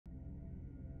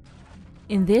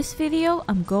In this video,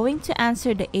 I'm going to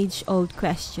answer the age-old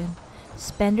question: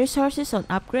 spend resources on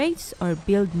upgrades or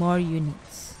build more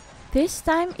units? This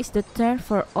time is the turn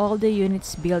for all the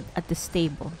units built at the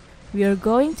stable. We are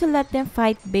going to let them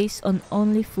fight based on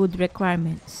only food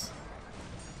requirements.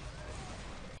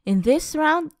 In this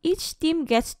round, each team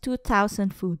gets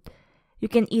 2,000 food. You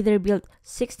can either build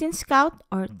 16 scout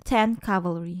or 10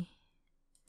 cavalry.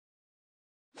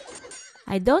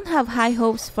 I don't have high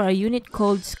hopes for a unit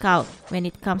called Scout when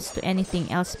it comes to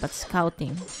anything else but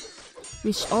scouting.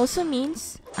 Which also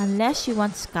means, unless you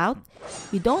want Scout,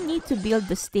 you don't need to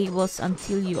build the stables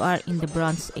until you are in the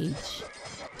Bronze Age.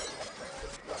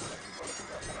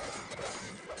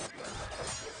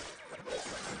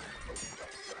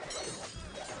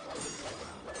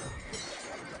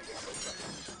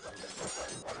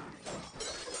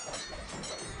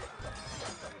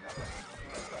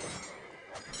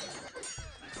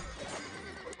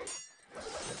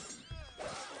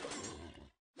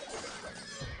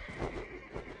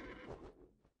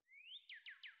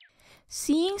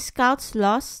 Seeing scouts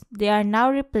lost, they are now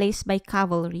replaced by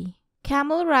cavalry.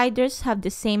 Camel riders have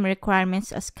the same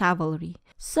requirements as cavalry,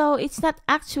 so it's not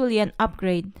actually an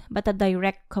upgrade, but a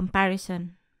direct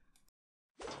comparison.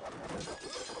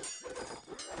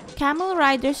 Camel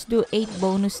riders do 8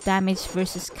 bonus damage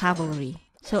versus cavalry,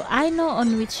 so I know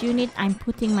on which unit I'm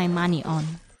putting my money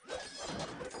on.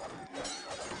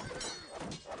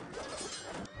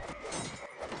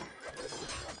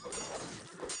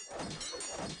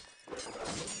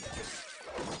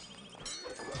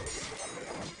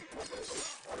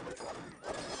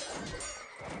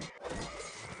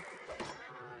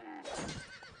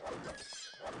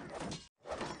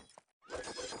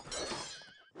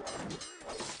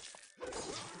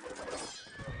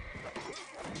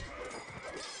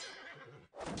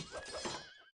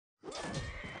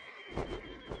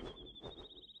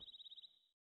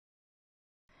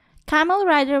 Camel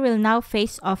Rider will now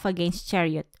face off against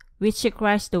Chariot, which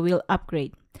requires the wheel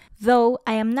upgrade. Though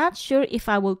I am not sure if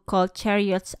I will call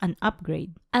Chariots an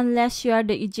upgrade, unless you are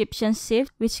the Egyptian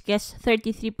Scythe, which gets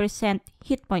 33%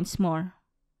 hit points more.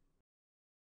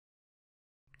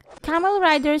 Camel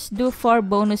Riders do 4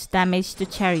 bonus damage to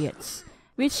Chariots,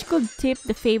 which could tip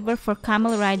the favor for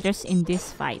Camel Riders in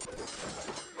this fight.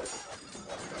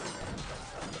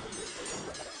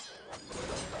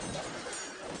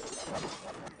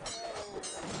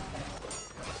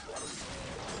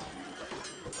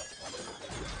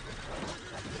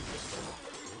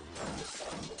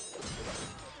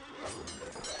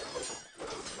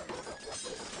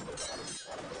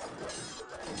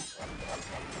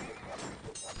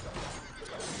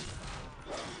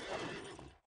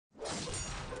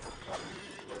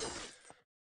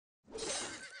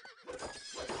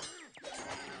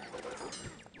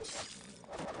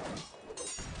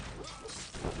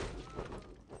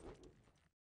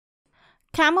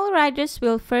 Camel Riders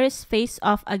will first face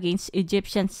off against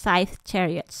Egyptian Scythe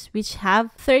Chariots, which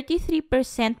have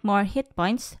 33% more hit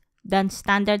points than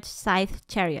standard Scythe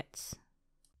Chariots.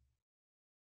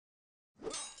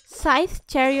 Scythe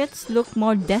Chariots look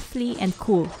more deathly and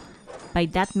cool. By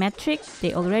that metric,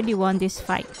 they already won this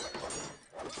fight.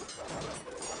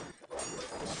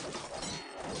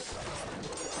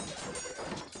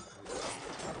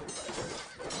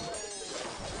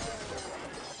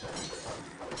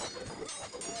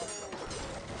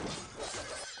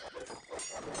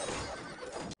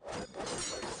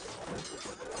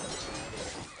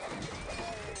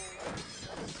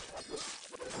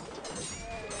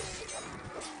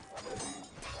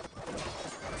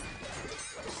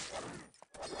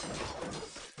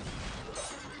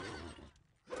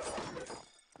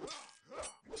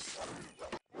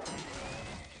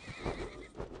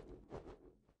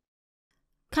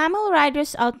 Camel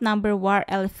Riders outnumber War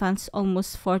Elephants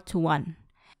almost 4 to 1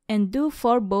 and do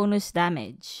 4 bonus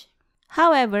damage.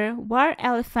 However, War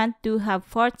Elephant do have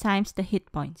 4 times the hit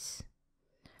points.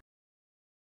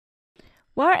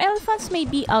 War Elephants may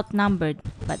be outnumbered,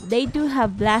 but they do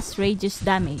have Blast Radius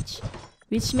damage,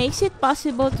 which makes it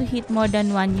possible to hit more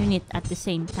than one unit at the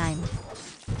same time.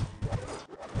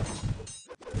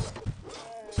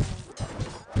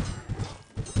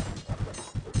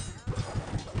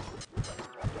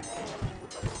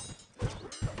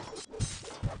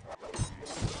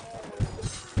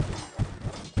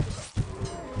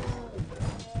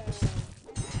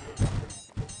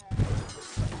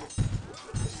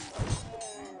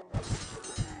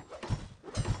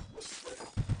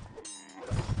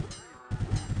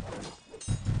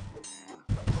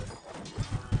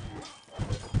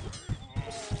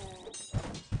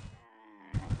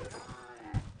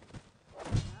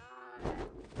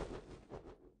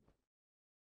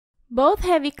 Both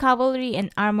heavy cavalry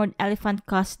and armored elephant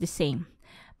cost the same,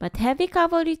 but heavy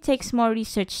cavalry takes more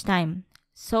research time,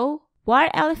 so war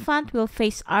elephant will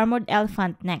face armored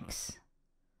elephant next.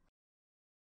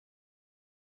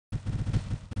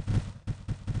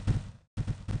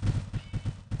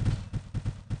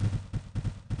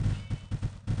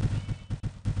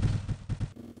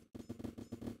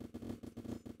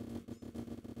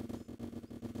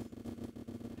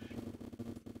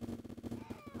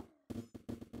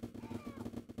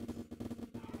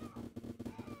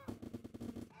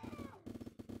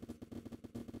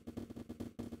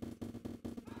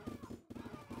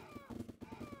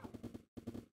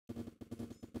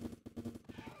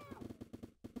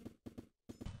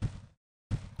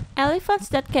 Elephants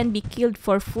that can be killed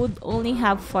for food only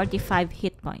have 45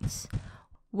 hit points.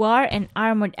 War and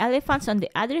armored elephants on the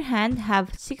other hand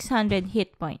have 600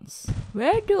 hit points.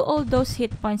 Where do all those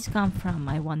hit points come from,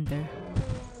 I wonder?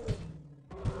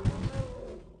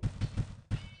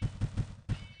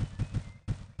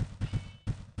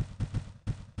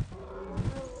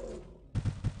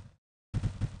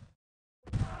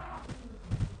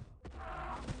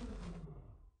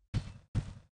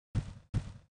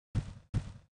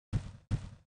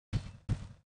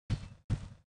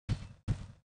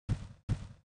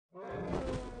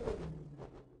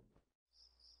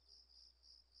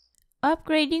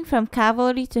 Upgrading from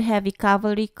cavalry to heavy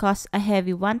cavalry costs a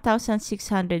heavy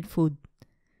 1,600 food.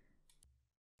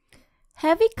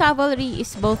 Heavy cavalry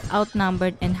is both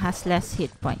outnumbered and has less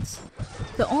hit points.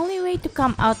 The only way to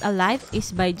come out alive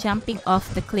is by jumping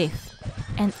off the cliff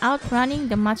and outrunning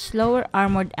the much lower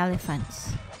armored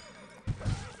elephants.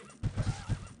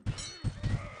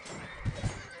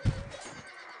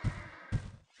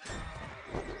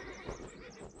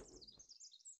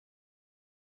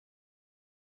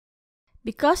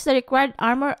 Because the required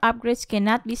armor upgrades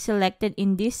cannot be selected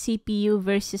in this CPU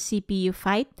versus CPU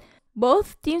fight,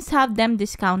 both teams have them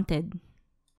discounted.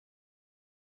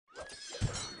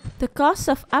 The cost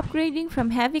of upgrading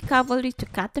from heavy cavalry to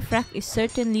Cataphract is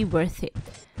certainly worth it.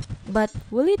 But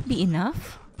will it be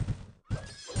enough?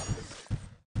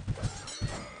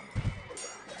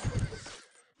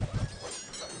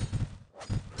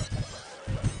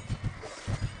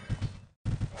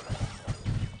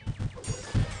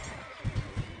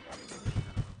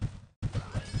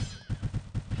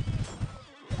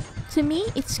 To me,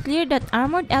 it's clear that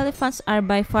armored elephants are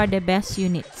by far the best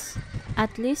units,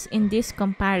 at least in this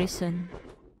comparison.